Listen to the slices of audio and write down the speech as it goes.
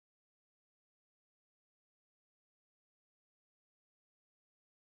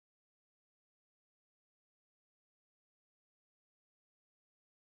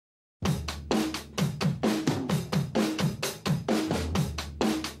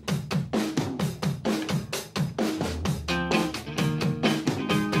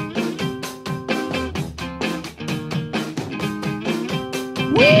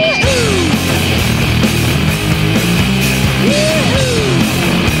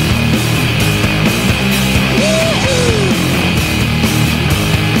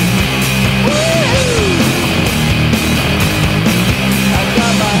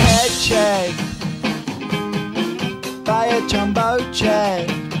By a jumbo jet.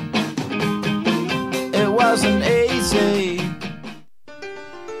 It wasn't easy.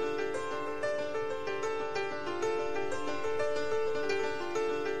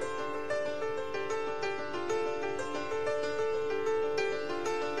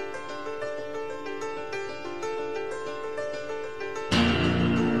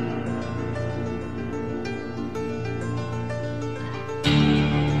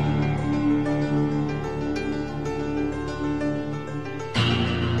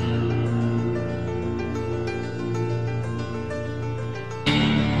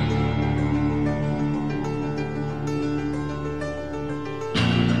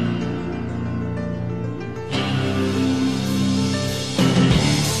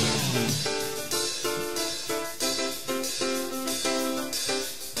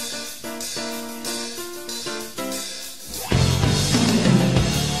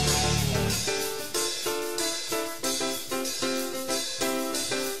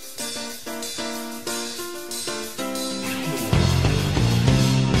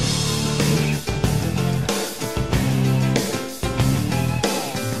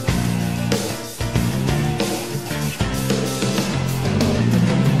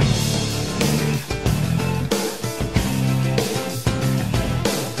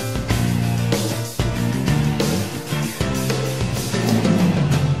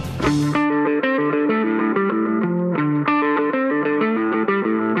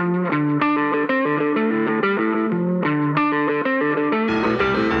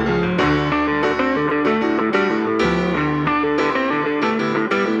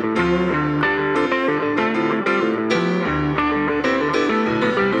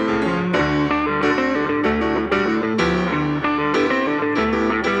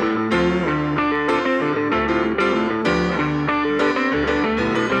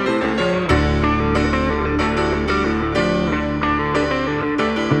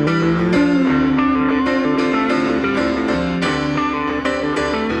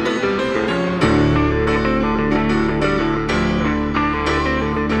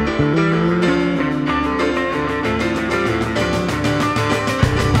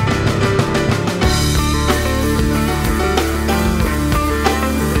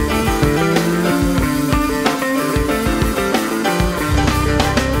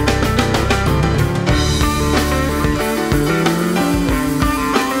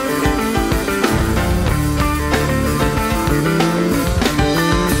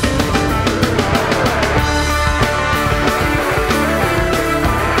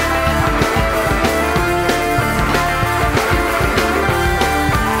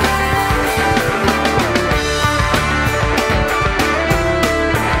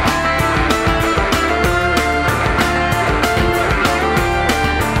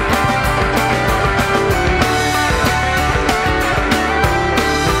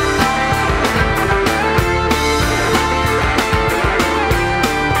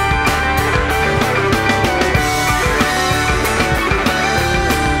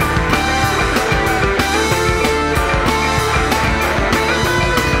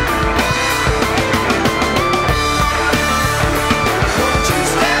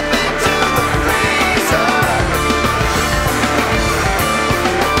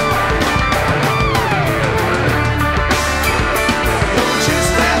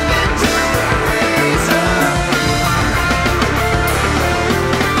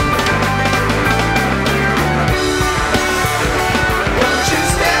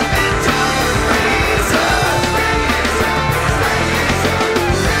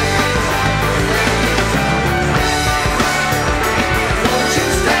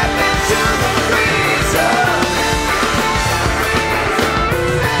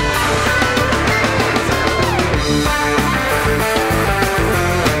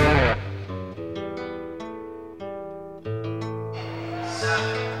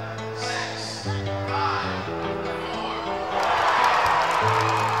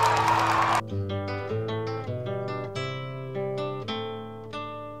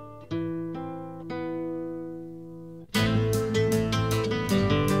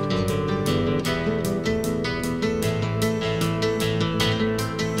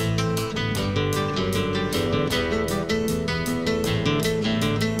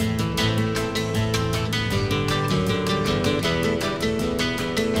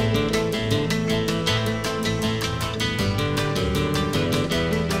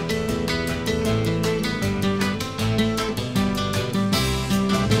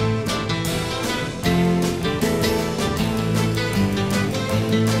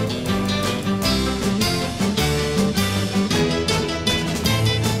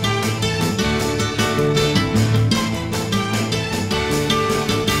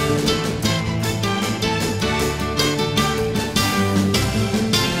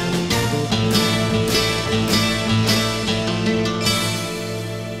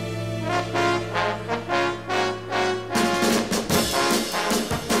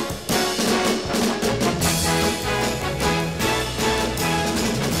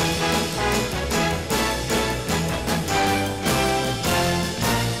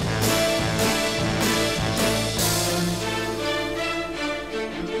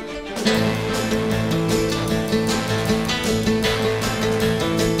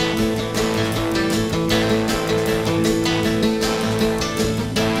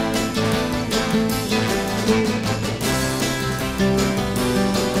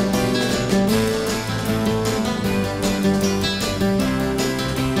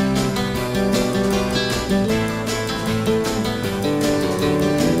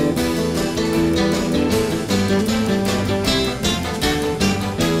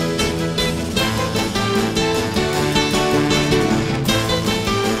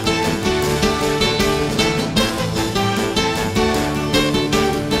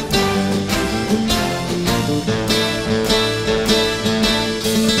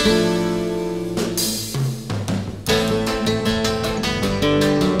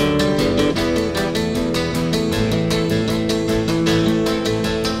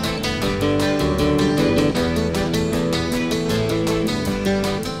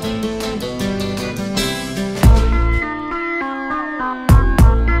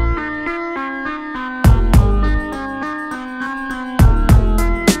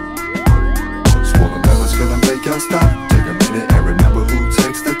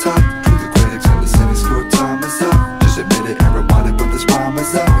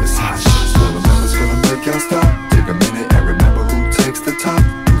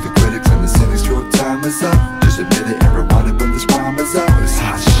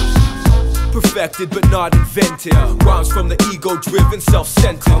 Perfected but not invented. Rhymes from the ego-driven,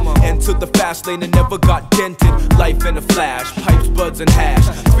 self-centered. Entered the fast lane and never got dented. Life in a flash, pipes, buds, and hash.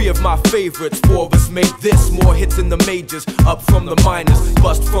 3 of my favorites, 4 of us made this. More hits in the majors, up from the minors.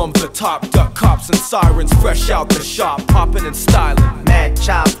 Bust from the top, duck cops and sirens. Fresh out the shop, popping and styling. Mad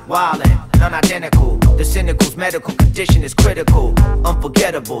child, wildin', non-identical. The cynical's medical condition is critical.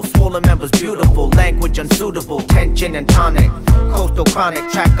 Unforgettable, swollen members beautiful. Language unsuitable, tension and tonic. Coastal chronic,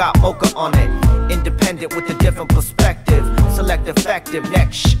 track got mocha on it. Independent with a different perspective. Select effective,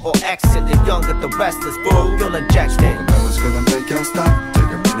 next or exit. The young at the restless, full fuel injected. Swollen members gonna make y'all stop.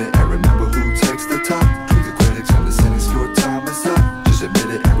 Take a minute and remember who takes the top. To the critics and the cynics, your time is up. Just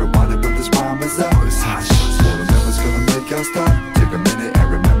admit it and rewind it when this rhyme is out. It's hot. Swollen members gonna make y'all stop. Take a minute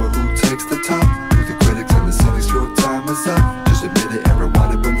and remember who takes the top. To the critics and the cynics, your time is up. Just admit it and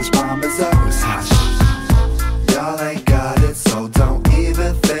rewind it when this rhyme is out. It's hot. Y'all ain't got it, so don't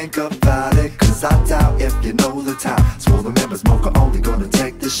even think about it. Cause I doubt if you know the time. Swollen members, mocha only gonna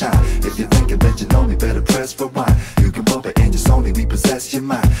take the shine. If you're thinking that you know me, better press rewind. You can bump it and just only repossess your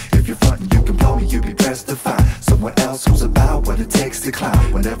mind. If you're frontin', you can blow me, you be pressed to find someone else who's about what it takes to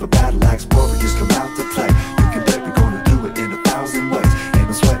climb. Whenever battle axe warriors come out to play, you can bet we're gonna do it in 1,000 ways. Ain't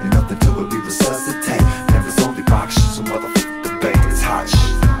no sweating, nothing to it, we resuscitate. Never's only rock shit, so motherfucker debate. It's hot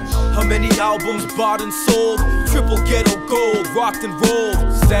shit. How many albums bought and sold? Triple ghetto gold, rocked and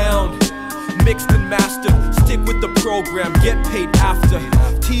rolled. Sound mixed and mastered. Stick with the program, get paid after.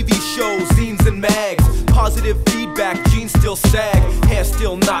 TV shows, zines and mags. Positive feedback, jeans still sag. Hair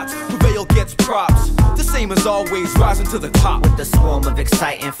still knots, prevail gets props. The same as always, rising to the top. With the swarm of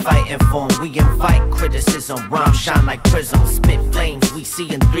exciting fighting form, we invite criticism. Rhymes shine like prisms, spit flames we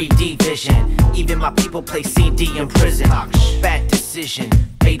see in 3D vision. Even my people play CD in prison. Bad decision,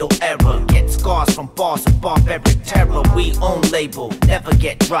 fatal error. Get scars from bars of barbaric terror. We own label, never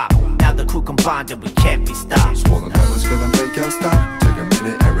get dropped. Now the crew combined and we can't be stopped. Swollen members gonna make y'all stop. Take a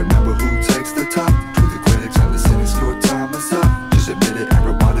minute and remember who takes the top. To the critics and the cynics, your time is up. Just admit it and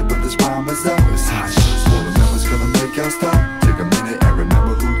rewind it when this rhyme is out. It's hot. Swollen members gonna make y'all stop. Take a minute and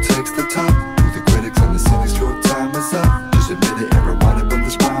remember who takes the top. To the critics and the cynics, your time is up. Just admit it and rewind it when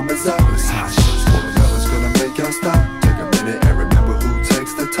this rhyme is out. It's hot. Swollen members gonna make y'all stop. Take a minute and remember who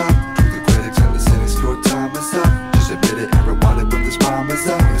takes the top. To the critics and the cynics, your time is up. Just admit it and rewind it when this rhyme is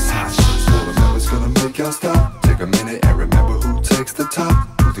out. It's hot. Swollen members gonna make y'all stop. Take a minute and remember who takes the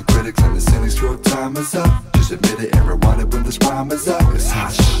top. To the critics and the cynics, your time is up. Just admit it and rewind it when this rhyme is out. It's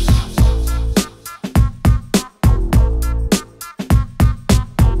hot.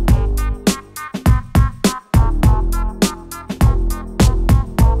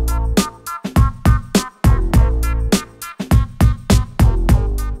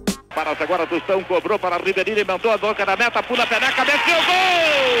 Para agora Tostão cobrou para Ribeirinho e mandou a boca da meta, pula a peneca, desceu, gol!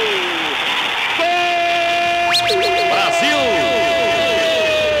 Gol! Brasil!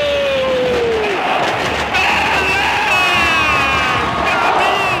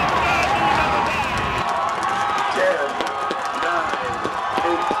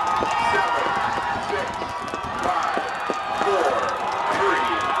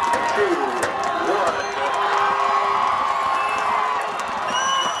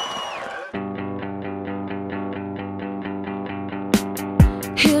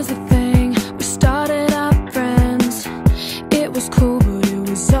 Here's the thing. We started out friends. It was cool, but it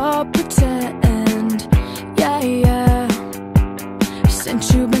was all pretend. Yeah, yeah.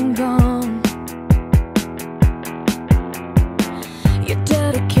 Since you've been gone, you're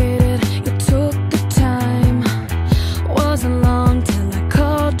dedicated, you took the time. Wasn't long till I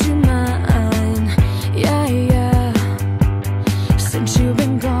called you mine. Yeah, yeah. Since you've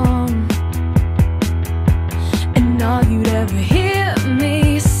been gone, and all you'd ever hear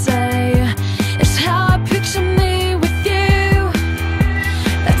me say is how I picture me with you.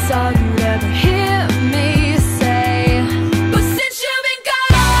 That's all you'd ever hear me say. But since you've been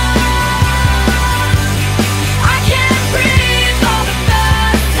gone, I can't breathe for the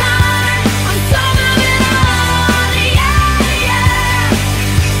first time. I'm so moving on, yeah, yeah.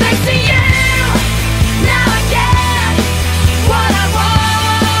 Thanks to you, now I get what I want.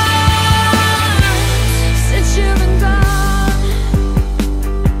 Since you've been gone,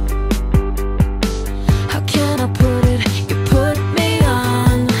 how can I put it? You put me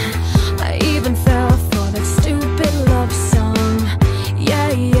on. I even fell for that stupid love song.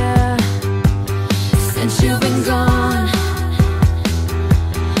 Yeah, yeah. Since you've been gone,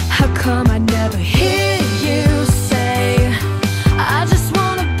 how come I never hear